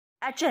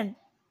Action.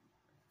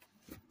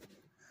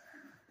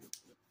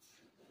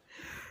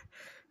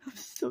 I'm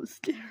so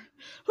scared.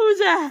 Who's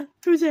that?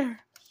 Who's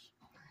there?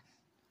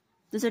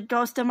 There's a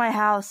ghost in my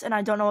house, and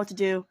I don't know what to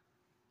do.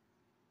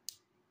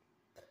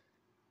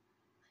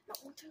 No,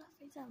 do not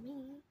face at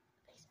me.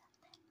 Face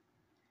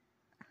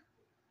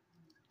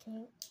at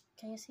them.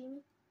 Can you see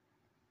me?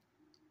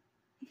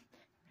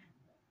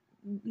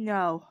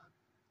 No.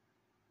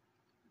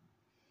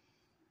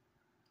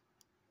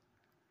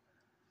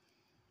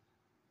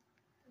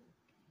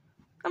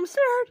 I'm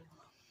scared.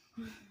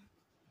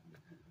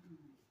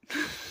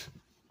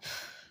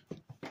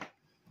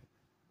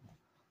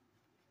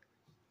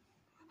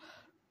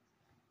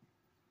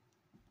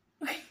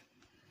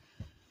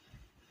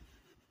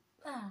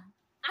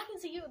 I can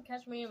see you and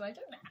catch me in my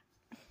turn.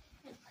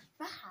 In my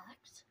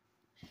bags.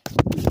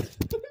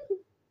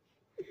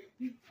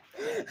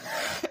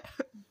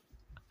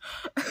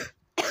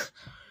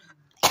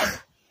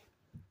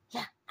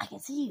 Yeah, I can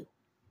see you.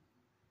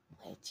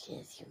 Which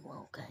is you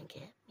won't gonna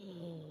get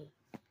me.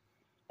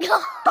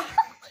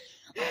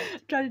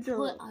 Try to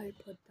do it. I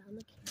put down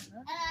the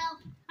camera.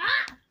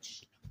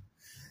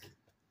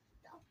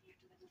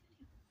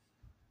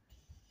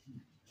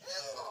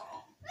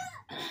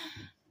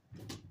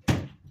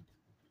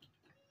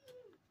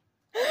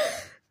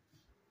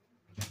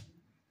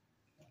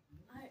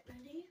 Alright,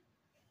 ready?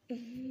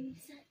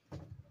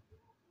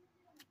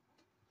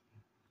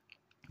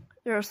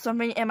 There's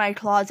something in my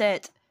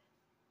closet.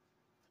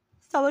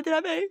 Stop looking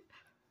at me.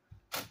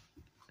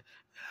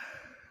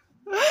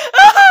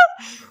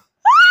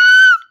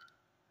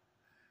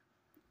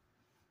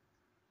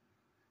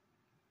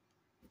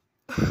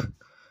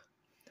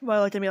 Why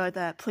look at me like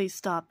that? Please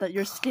stop. That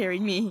you're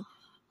scaring me.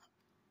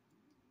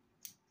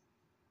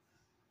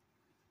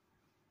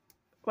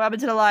 What happened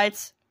to the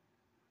lights?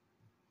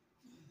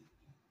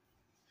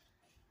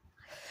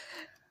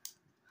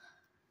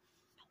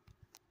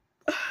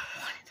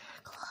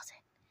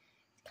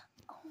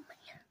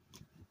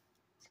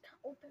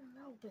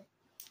 Open.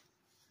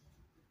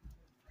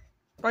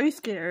 Are you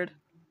scared?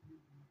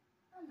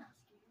 I'm not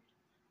scared.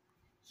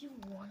 You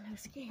want to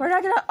scare. We're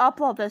not gonna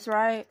upload this,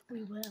 right?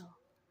 We will.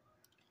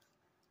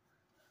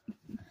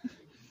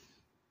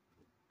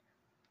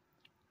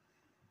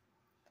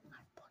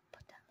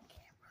 Put down the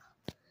camera.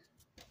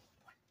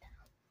 Put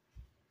down.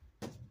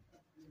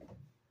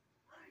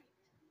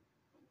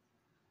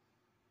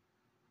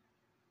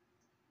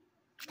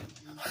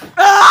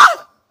 Ah!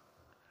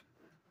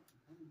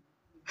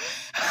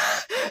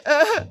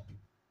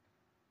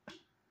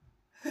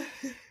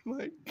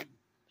 My God.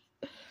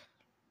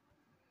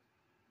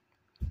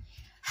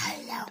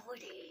 Hello,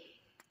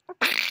 Woody.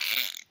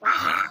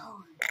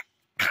 Wow.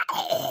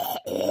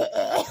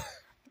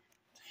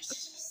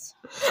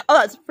 Oh,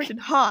 that's freaking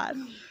hot.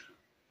 And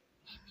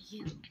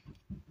you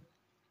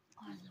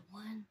are the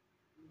one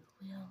who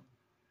will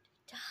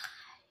die.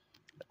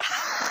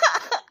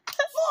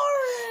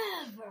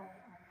 Forever.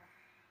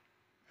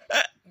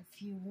 If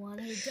you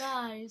want who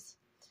dies,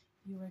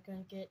 you are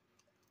gonna get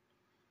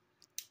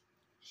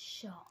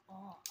shut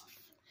off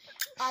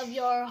of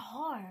your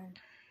heart.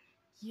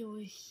 You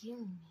will heal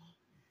me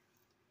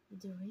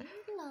during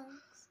your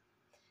lungs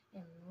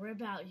and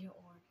rip out your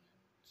organs.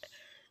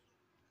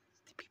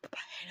 The people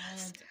behind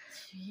us. And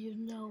do you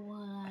know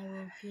what I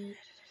will get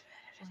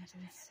what's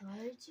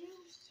inside you?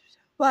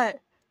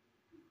 What?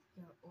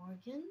 Your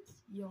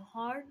organs, your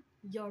heart,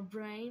 your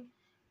brain,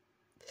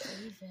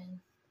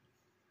 even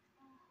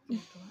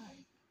your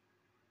blood.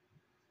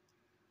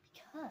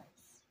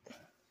 Because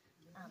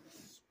I'm a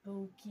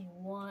spooky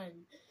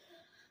one.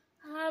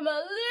 I'm a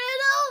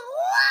little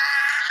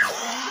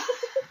one!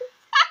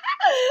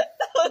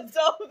 That's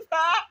so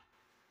bad.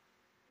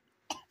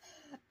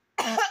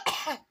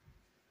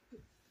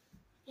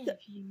 If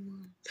you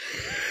want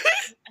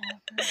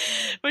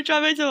We're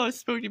trying to make a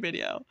spooky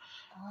video.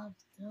 of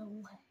the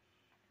way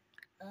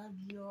of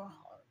your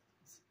heart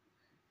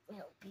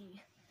will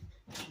be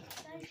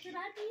should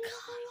I be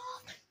cut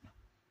off?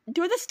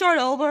 Do we have to start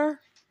over?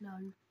 No.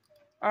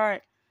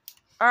 Alright.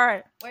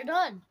 We're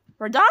done.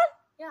 We're done?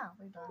 Yeah,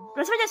 we're done.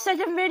 Let's make a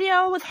second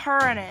video with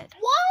her in it.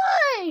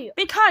 Why?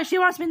 Because she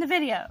wants to be in the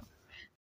video.